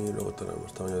 y luego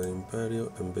tenemos tamaño de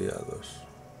imperio, enviados.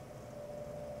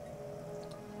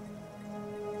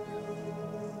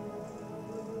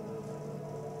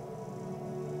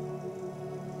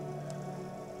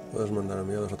 Puedes mandar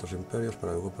enviados a otros imperios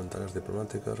para que ocupen tareas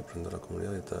diplomáticas, representar a la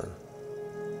comunidad y tal.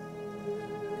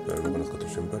 Pero no conozco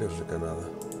otros imperios, así que nada.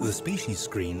 The species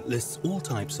screen lists all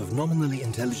types of nominally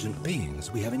intelligent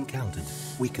beings we have encountered.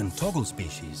 We can toggle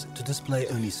species to display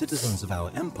only citizens of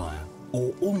our empire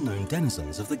or all known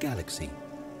denizens of the galaxy.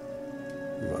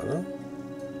 Vale.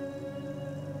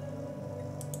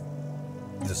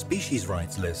 The species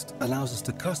rights list allows us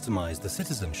to customize the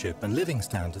citizenship and living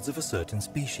standards of a certain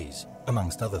species,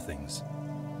 amongst other things.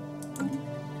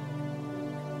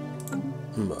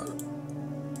 Vale.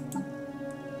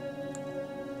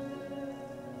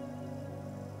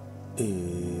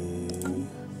 Y...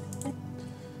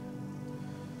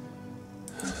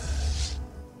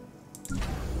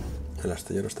 el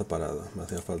astillero está parado. Me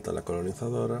hacía falta la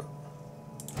colonizadora.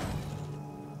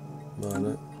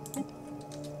 Vale.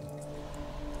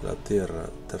 La Tierra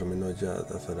terminó ya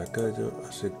de hacer aquello,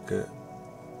 así que...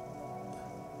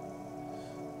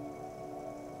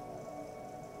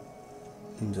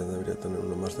 ya debería tener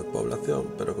uno más de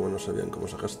población, pero como no sé bien cómo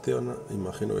se gestiona,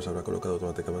 imagino que se habrá colocado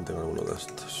automáticamente en alguno de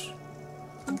estos.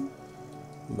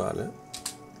 Vale.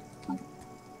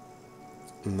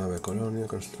 Nave colonia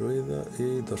construida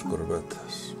y 2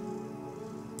 corbetas.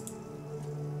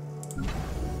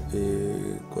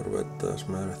 Y corbetas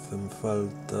me hacen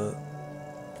falta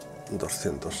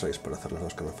 206 para hacer las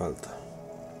dos que me faltan.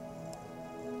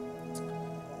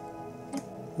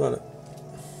 Vale.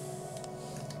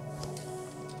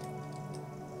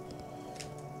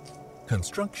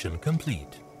 Construction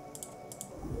complete.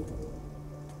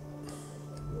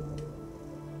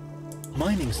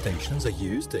 Mining stations are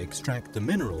used to extract the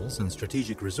minerals and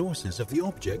strategic resources of the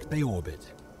object they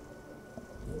orbit.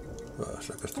 O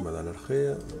sea que esto me da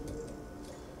energía.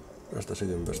 Esta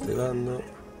sigue investigando.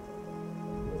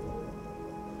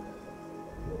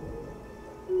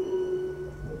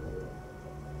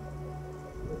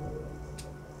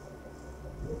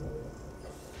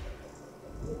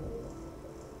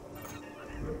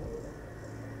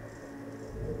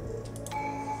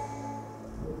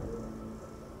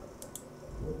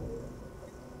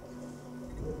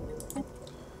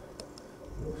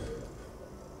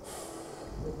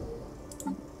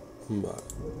 Vale.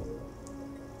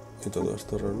 Y todo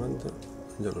esto realmente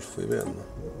ya los fui viendo.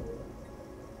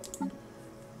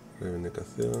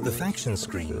 Reivindicación. The faction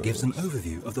screen gives an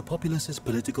overview of the populace's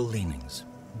political leanings.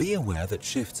 Be aware that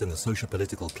shifts in the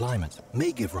socio-political climate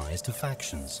may give rise to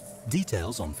factions.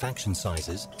 Details on faction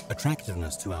sizes,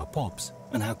 attractiveness to our pops,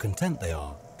 and how content they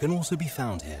are can also be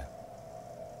found here.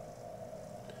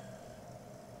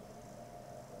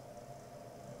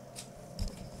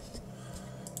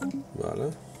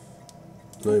 Vale.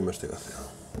 No hay investigación.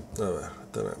 A ver,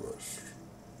 tenemos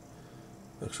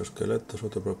exoesqueletos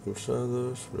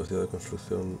autopropulsados, velocidad de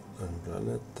construcción en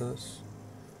planetas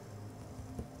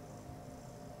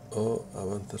o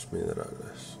avances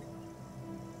minerales.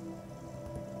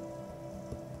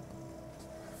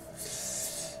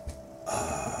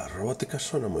 Robótica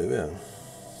suena muy bien.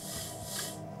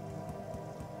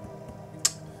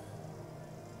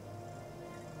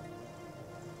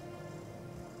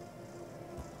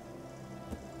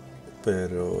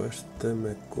 Pero este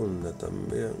me cunde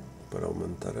también para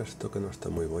aumentar esto que no está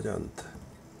muy bollante.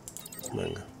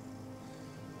 Venga.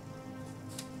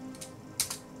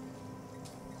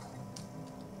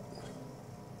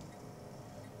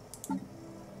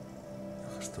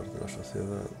 El gestor de la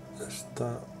sociedad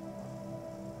está.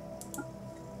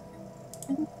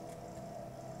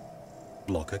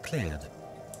 Blocker cleared.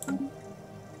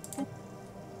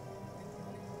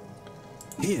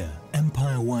 Here,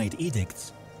 empire-wide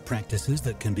edicts, practices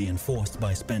that can be enforced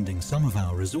by spending some of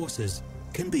our resources,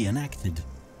 can be enacted.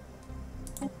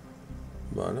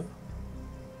 Vale.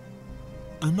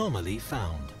 Anomaly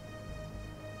found.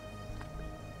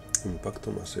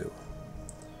 Impacto masivo.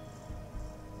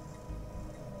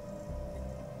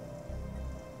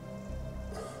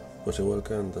 Pues igual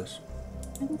que antes.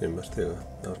 Investiga,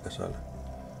 a ver qué sale.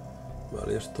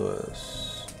 Vale, esto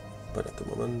es... Espérate un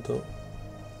momento.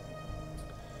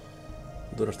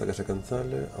 Dura hasta que se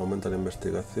cancele, aumenta la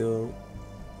investigación,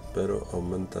 pero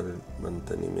aumenta el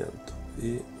mantenimiento.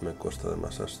 Y me cuesta de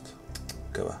más esto.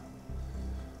 ¿Qué va?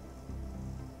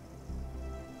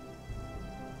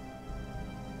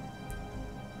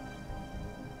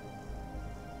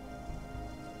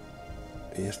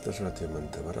 Y esto es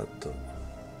relativamente barato.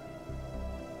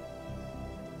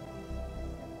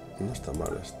 No está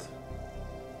mal este.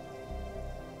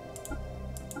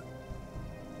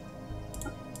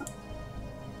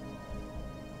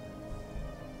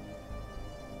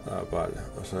 Ah, vale,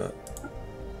 o sea...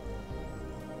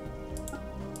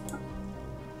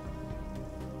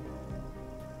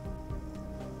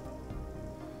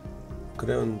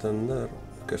 Creo entender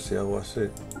que si hago así,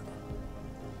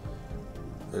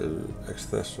 el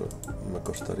exceso me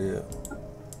costaría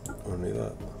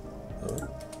unidad. A ver.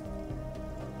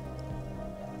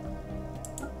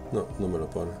 No, no me lo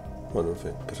pone. Bueno, en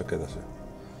fin, que se quede así.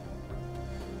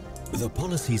 The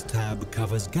Policies tab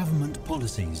covers government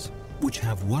policies, which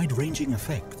have wide-ranging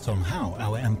effects on how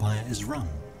our empire is run.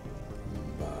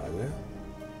 Vale.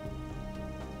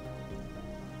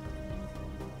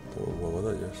 Tengo un huevo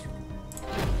de ellos.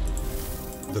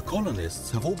 The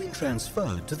colonists have all been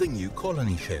transferred to the new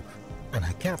colony ship, and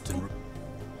her captain...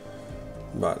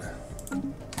 Vale.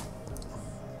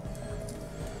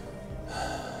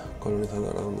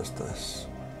 Colonizadora, ¿dónde estás?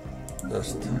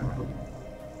 Este.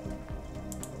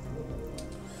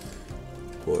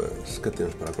 Pues, ¿qué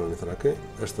tienes para colonizar aquí?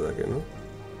 Este de aquí, ¿no?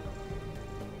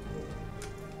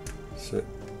 Sí.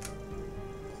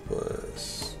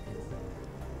 Pues...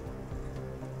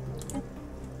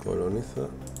 coloniza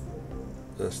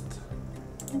este.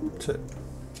 Sí.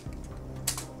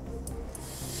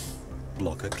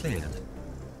 Blocker cleared.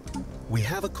 We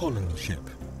have a colony ship,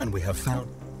 and we have found...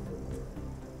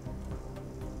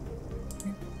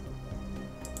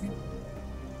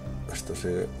 Esto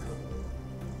sigue.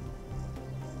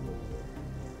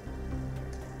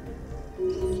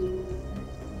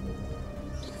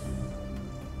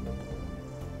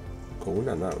 Con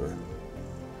una nave.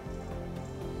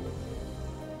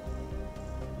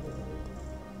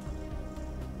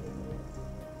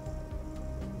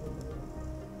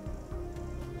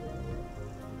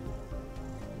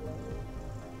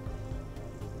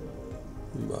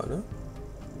 Vale.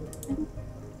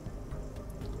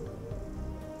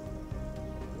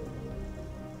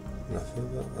 La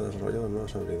ciudad ha desarrollado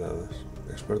nuevas habilidades.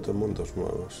 Experto en mundos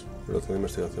nuevos. Velocidad de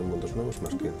investigación en mundos nuevos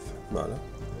más 15. Vale.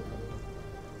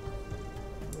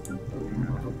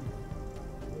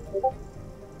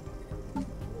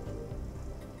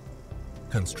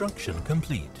 Construction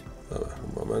complete. A ver,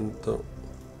 un momento.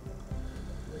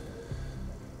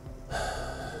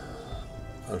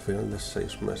 Al final de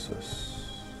 6 meses.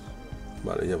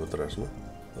 Vale, llevo 3, ¿no?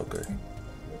 Ok.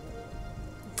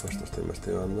 Esto estoy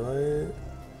investigando ahí.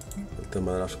 El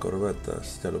tema de las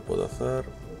corbetas ya lo puedo hacer.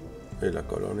 Y la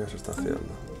colonia se está haciendo.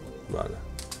 Vale.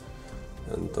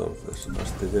 Entonces,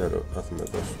 astillero, hazme 2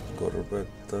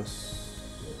 corbetas.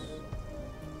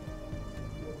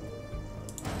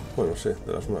 Bueno, sí,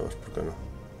 de las nuevas, ¿por qué no?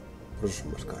 Por eso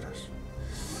son más caras.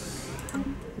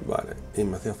 Vale, y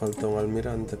me hacía falta un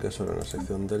almirante, que eso era en la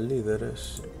sección de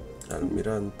líderes.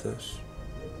 Almirantes.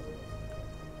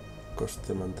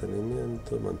 Coste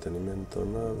mantenimiento, mantenimiento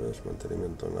naves.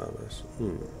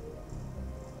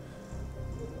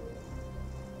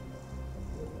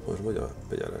 Pues voy a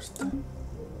pillar este.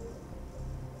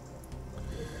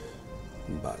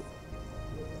 Vale.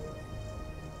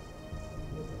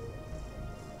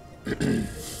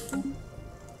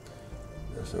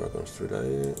 Ya se va a construir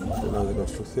ahí. Final de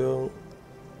construcción.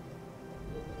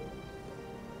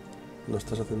 No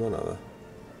estás haciendo nada.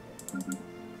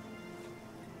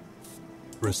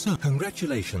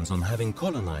 Congratulations on having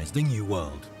colonized a new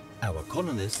world. Our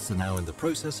colonists are now in the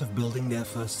process of building their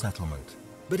first settlement,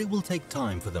 but it will take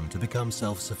time for them to become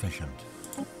self-sufficient.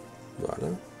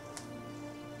 Vale.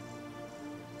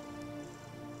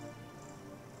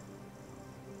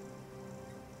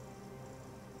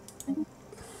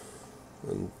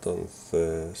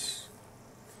 Entonces...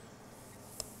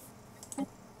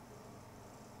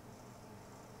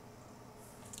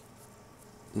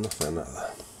 no hace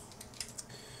nada.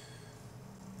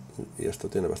 Y esto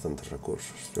tiene bastantes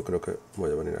recursos. Yo creo que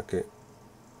voy a venir aquí.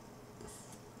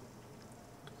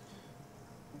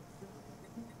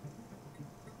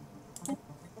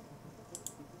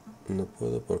 No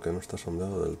puedo porque no está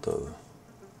sondeado del todo.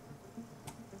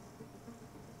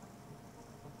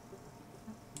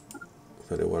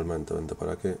 Pero igualmente, vente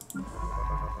para aquí.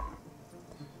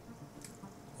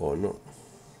 O no.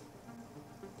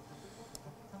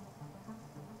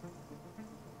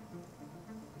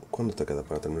 ¿Cuándo te queda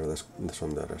para terminar de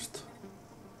sondear esto?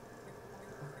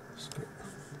 Es que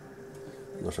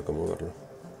no sé cómo verlo.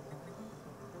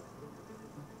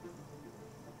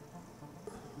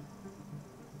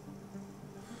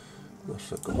 No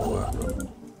sé cómo verlo.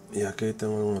 Y aquí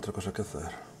tengo alguna otra cosa que hacer.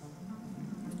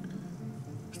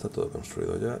 Está todo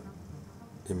construido ya.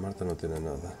 Y Marte no tiene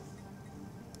nada.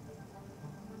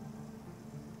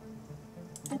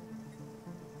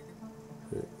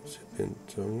 Y si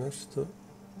pincho en esto...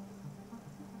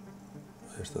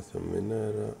 hay estación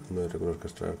minera. No hay recursos que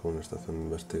extraer con una estación de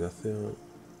investigación.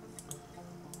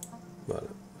 Vale.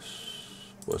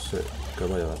 Pues sí, que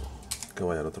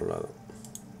vaya al otro lado.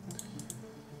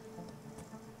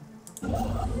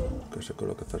 Que se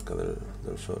coloque cerca del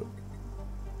sol.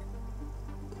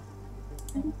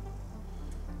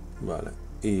 Vale,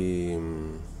 y... ahí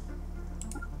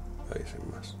sin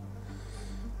más.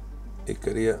 Y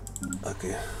quería aquí,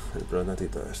 el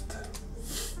planetita este.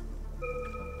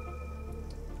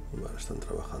 Vale, están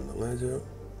trabajando en ello.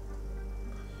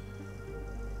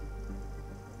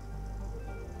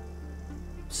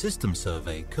 System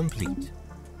survey complete.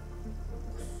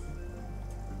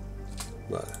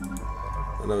 Vale,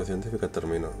 la nave científica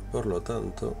terminó. Por lo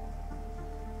tanto,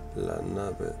 la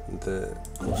nave de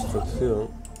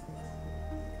construcción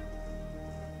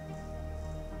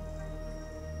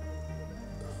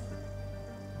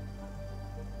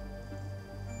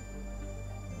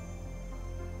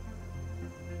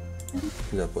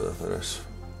ya puede hacer eso.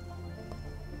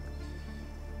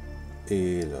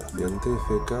 Y la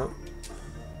científica...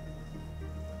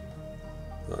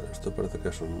 vale, esto parece que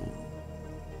es un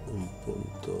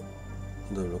punto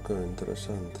de bloqueo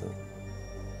interesante.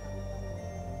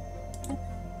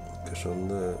 Que son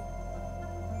de...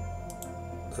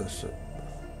 ese.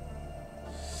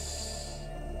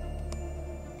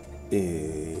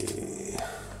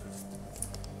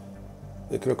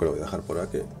 Y creo que lo voy a dejar por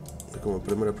aquí. Y como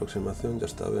primera aproximación ya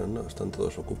está bien, ¿no? Están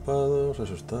todos ocupados,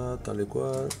 eso está tal y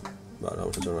cual. Vale,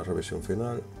 vamos a hacer una revisión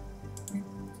final.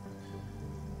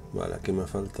 Vale, aquí me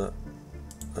falta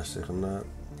asignar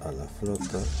a la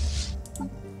flota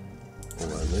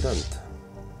un almirante.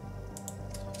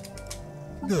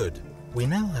 Good. We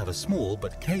now have a small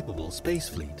but capable space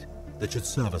fleet that should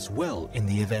serve us well in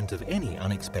the event of any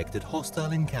unexpected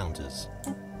hostile encounters.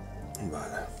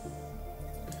 Vale.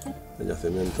 El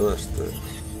yacimiento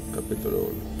capítulo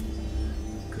 1.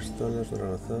 Cristales,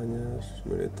 hazañas,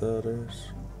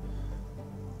 militares.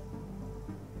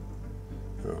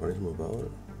 El organismo Power.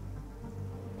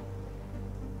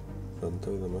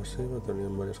 Plantoide masiva,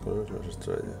 tenían varias colonias en las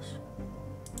estrellas.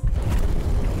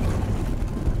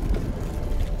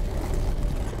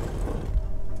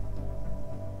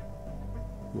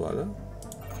 Vale.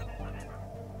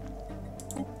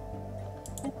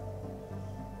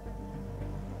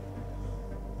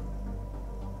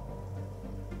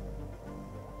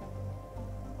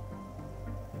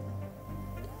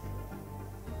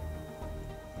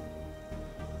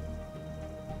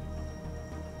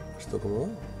 ¿Esto cómo va?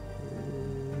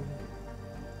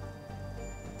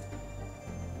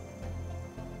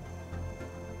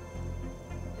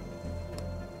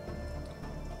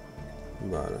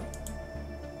 Vale.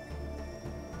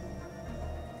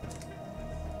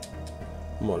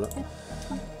 Mola.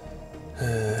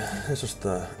 Eso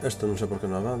está. Esto no sé por qué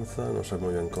no avanza. No sé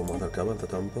muy bien cómo hacer que avance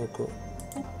tampoco.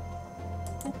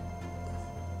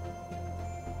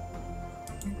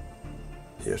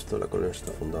 Y esto, la colonia se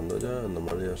está fundando ya.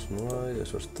 Anomalías no hay.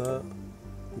 Eso está.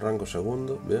 Rango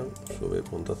segundo. Bien. Sube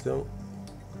puntuación.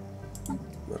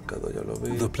 Mercado ya lo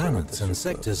vi. The planets and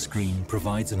sectors screen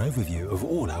provides an overview of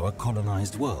all our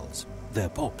colonized worlds, their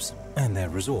POPs, and their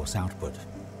resource output.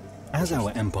 As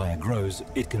our empire grows,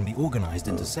 it can be organized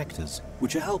into sectors,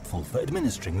 which are helpful for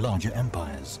administering larger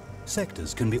empires.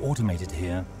 Sectors can be automated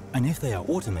here, and if they are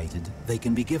automated, they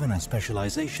can be given a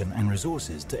specialization and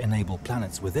resources to enable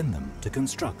planets within them to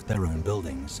construct their own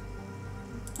buildings.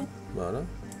 Vale.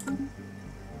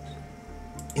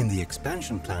 In the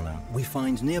expansion planner, we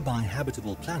find nearby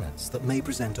habitable planets that may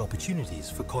present opportunities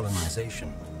for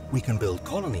colonization. We can build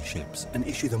colony ships and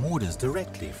issue them orders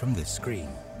directly from this screen.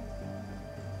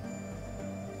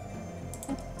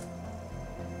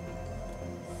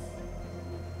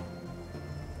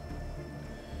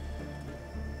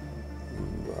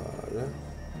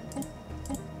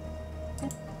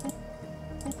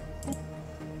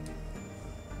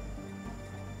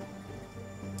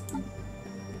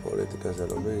 Políticas ya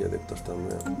lo vi y edictos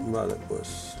también. Vale,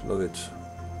 pues lo dicho.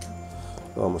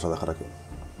 Lo vamos a dejar aquí.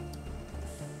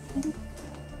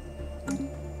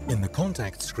 In the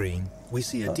contact screen, we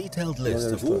see a detailed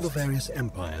list of all the various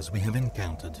empires we have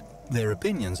encountered. Their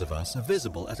opinions of us are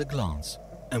visible at a glance,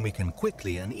 and we can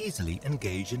quickly and easily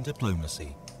engage in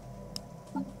diplomacy.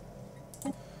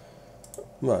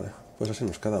 Vale, pues así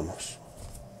nos quedamos.